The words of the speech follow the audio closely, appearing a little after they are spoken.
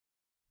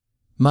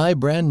My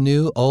Brand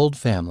New Old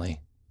Family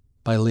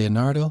by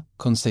Leonardo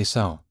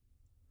Conceição.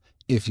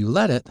 If you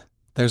let it,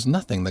 there's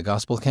nothing the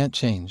gospel can't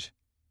change.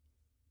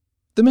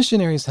 The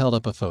missionaries held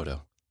up a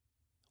photo.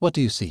 "What do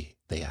you see?"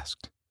 they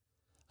asked.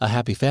 "A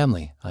happy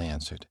family," I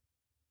answered.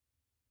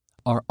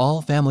 "Are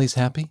all families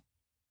happy?"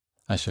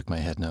 I shook my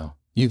head no.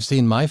 "You've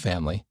seen my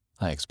family,"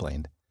 I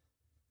explained.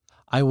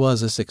 I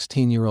was a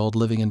 16-year-old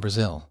living in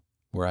Brazil,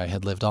 where I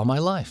had lived all my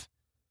life.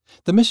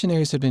 The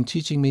missionaries had been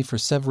teaching me for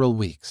several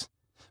weeks,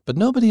 but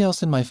nobody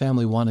else in my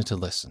family wanted to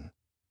listen.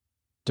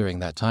 During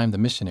that time, the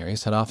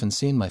missionaries had often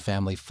seen my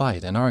family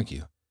fight and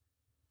argue.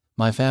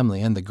 My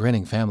family and the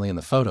grinning family in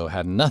the photo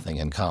had nothing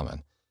in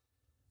common.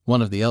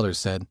 One of the elders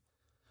said,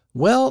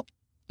 "Well,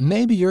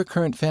 maybe your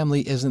current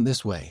family isn't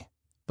this way,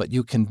 but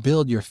you can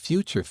build your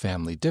future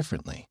family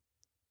differently."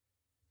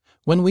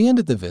 When we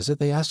ended the visit,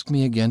 they asked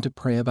me again to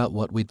pray about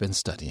what we'd been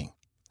studying.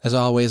 As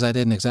always, I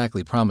didn't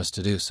exactly promise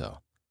to do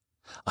so.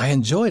 I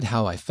enjoyed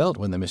how I felt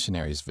when the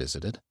missionaries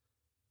visited,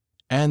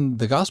 and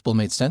the gospel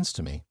made sense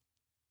to me.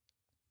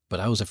 But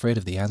I was afraid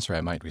of the answer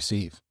I might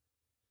receive.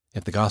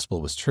 If the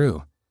gospel was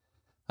true,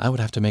 I would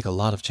have to make a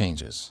lot of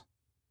changes.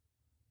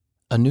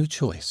 A new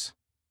choice.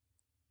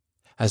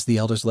 As the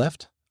elders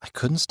left, I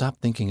couldn't stop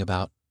thinking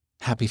about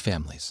happy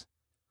families.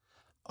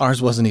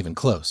 Ours wasn't even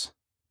close.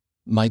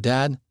 My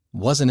dad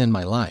wasn't in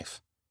my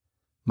life.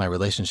 My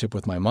relationship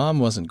with my mom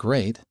wasn't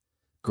great.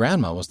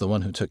 Grandma was the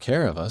one who took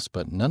care of us,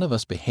 but none of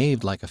us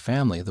behaved like a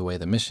family the way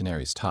the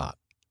missionaries taught.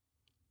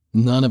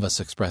 None of us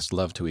expressed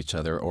love to each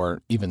other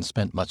or even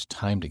spent much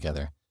time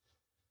together.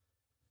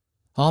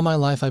 All my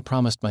life I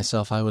promised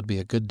myself I would be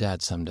a good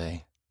dad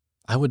someday.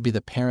 I would be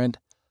the parent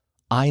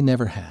I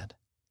never had.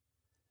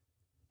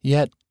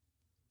 Yet,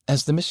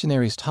 as the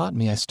missionaries taught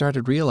me, I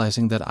started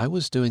realizing that I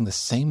was doing the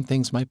same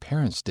things my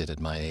parents did at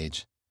my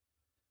age.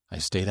 I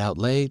stayed out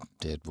late,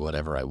 did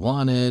whatever I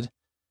wanted,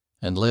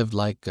 and lived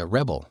like a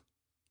rebel.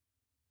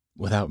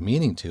 Without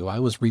meaning to, I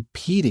was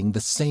repeating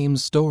the same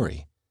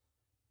story.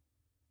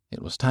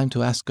 It was time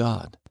to ask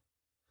God.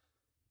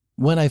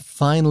 When I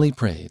finally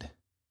prayed,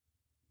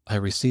 I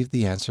received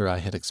the answer I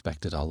had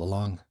expected all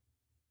along.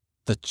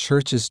 The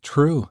church is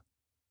true.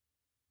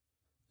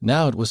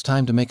 Now it was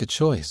time to make a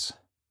choice.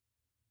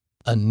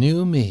 A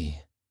new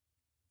me.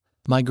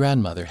 My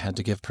grandmother had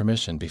to give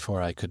permission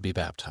before I could be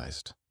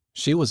baptized.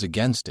 She was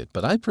against it,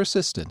 but I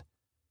persisted.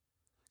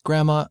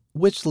 "Grandma,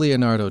 which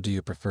Leonardo do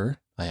you prefer?"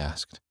 I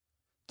asked.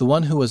 "The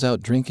one who was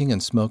out drinking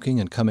and smoking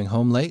and coming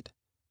home late?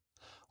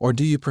 Or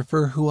do you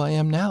prefer who I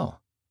am now?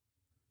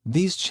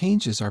 These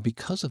changes are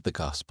because of the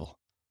gospel."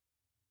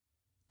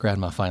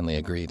 Grandma finally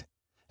agreed,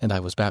 and I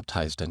was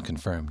baptized and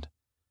confirmed.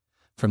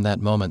 From that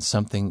moment,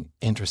 something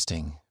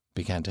interesting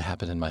began to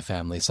happen in my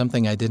family,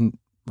 something I didn't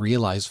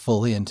realize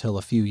fully until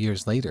a few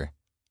years later.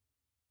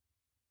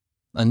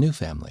 A new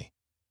family.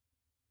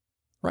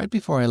 Right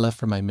before I left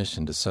for my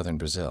mission to southern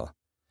Brazil,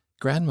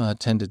 Grandma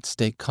attended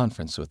stake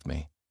conference with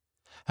me.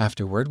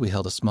 Afterward, we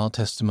held a small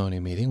testimony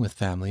meeting with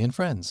family and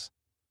friends.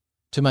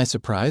 To my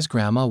surprise,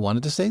 Grandma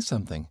wanted to say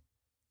something.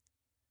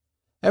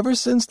 "Ever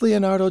since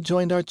Leonardo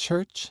joined our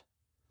church,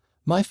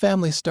 my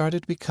family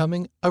started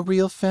becoming a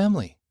real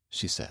family,"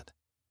 she said.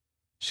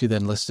 She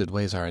then listed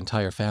ways our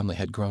entire family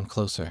had grown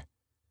closer.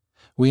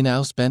 We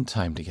now spent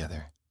time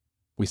together.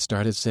 We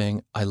started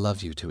saying "I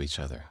love you" to each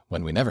other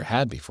when we never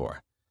had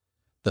before.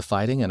 The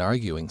fighting and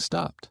arguing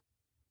stopped.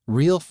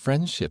 Real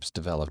friendships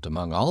developed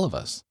among all of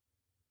us.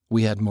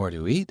 We had more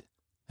to eat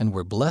and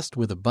were blessed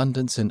with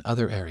abundance in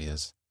other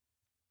areas.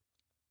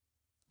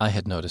 I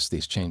had noticed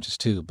these changes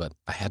too, but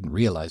I hadn't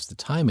realized the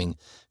timing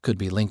could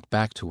be linked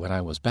back to when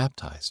I was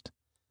baptized.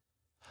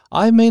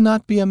 "I may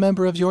not be a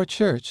member of your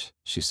church,"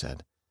 she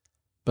said,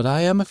 "but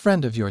I am a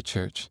friend of your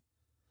church,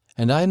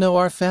 and I know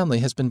our family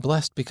has been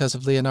blessed because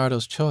of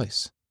Leonardo's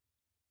choice."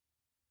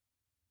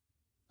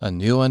 A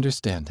new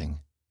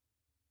understanding.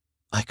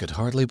 I could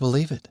hardly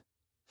believe it.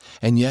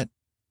 And yet,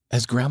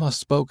 as Grandma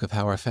spoke of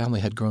how our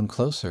family had grown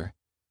closer,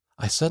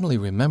 I suddenly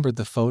remembered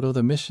the photo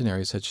the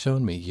missionaries had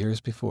shown me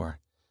years before.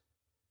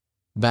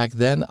 Back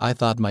then, I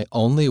thought my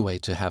only way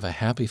to have a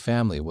happy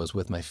family was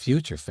with my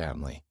future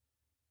family.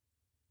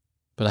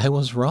 But I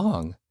was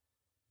wrong.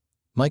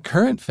 My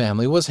current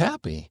family was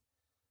happy.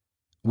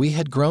 We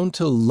had grown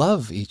to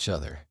love each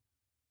other.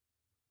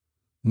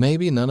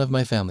 Maybe none of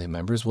my family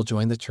members will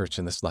join the church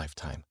in this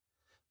lifetime,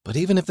 but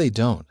even if they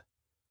don't,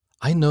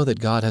 I know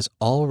that God has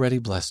already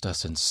blessed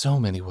us in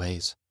so many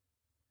ways.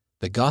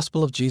 The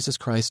gospel of Jesus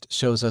Christ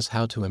shows us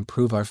how to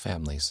improve our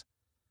families,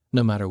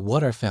 no matter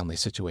what our family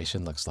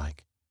situation looks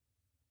like.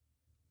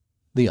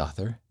 The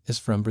author is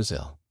from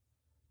Brazil.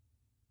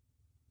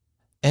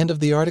 End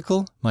of the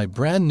article, My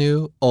Brand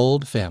New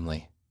Old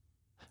Family.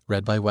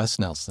 Read by Wes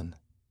Nelson.